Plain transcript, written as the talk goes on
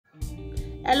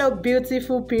Hello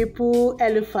beautiful people,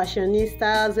 hello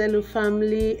fashionistas, hello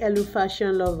family, hello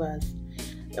fashion lovers.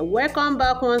 Welcome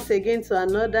back once again to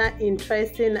another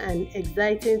interesting and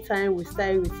exciting time with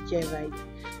Style with Jevite.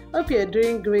 Hope you're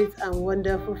doing great and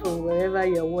wonderful from wherever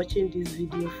you're watching this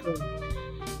video from.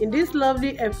 In this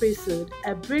lovely episode,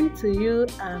 I bring to you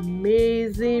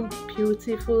amazing,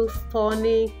 beautiful,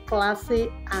 stunning,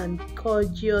 classy and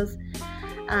gorgeous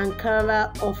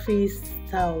Ankara office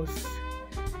styles.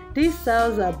 These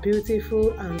styles are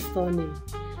beautiful and stunning.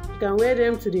 You can wear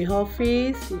them to the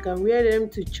office, you can wear them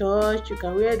to church, you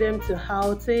can wear them to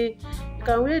outing, you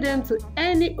can wear them to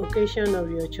any occasion of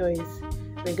your choice,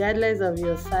 regardless of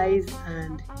your size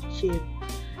and shape.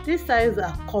 These styles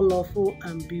are colorful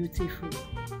and beautiful.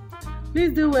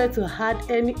 Please do well to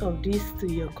add any of these to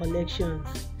your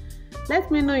collections. Let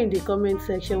me know in the comment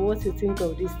section what you think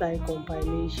of this style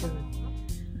compilation.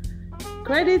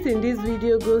 Credit in this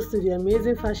video goes to the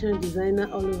amazing fashion designer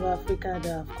all over Africa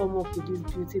that have come up with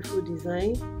this beautiful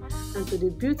design and to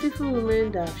the beautiful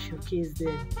women that have showcased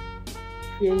them.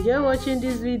 If you enjoy watching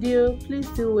this video, please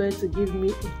do well to give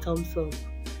me a thumbs up.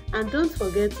 And don't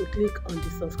forget to click on the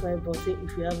subscribe button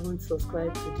if you haven't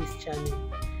subscribed to this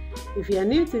channel. If you are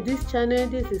new to this channel,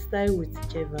 this is Style with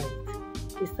Jevite.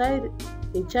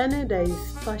 A channel that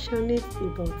is passionate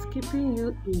about keeping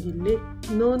you in the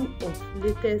known of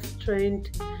latest trend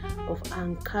of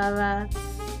Ankara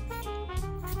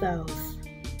styles.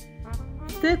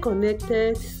 Stay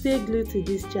connected, stay glued to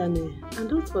this channel, and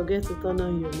don't forget to turn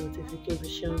on your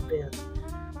notification bell.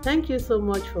 Thank you so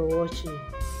much for watching.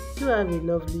 Do have a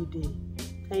lovely day.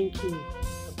 Thank you.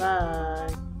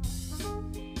 Bye.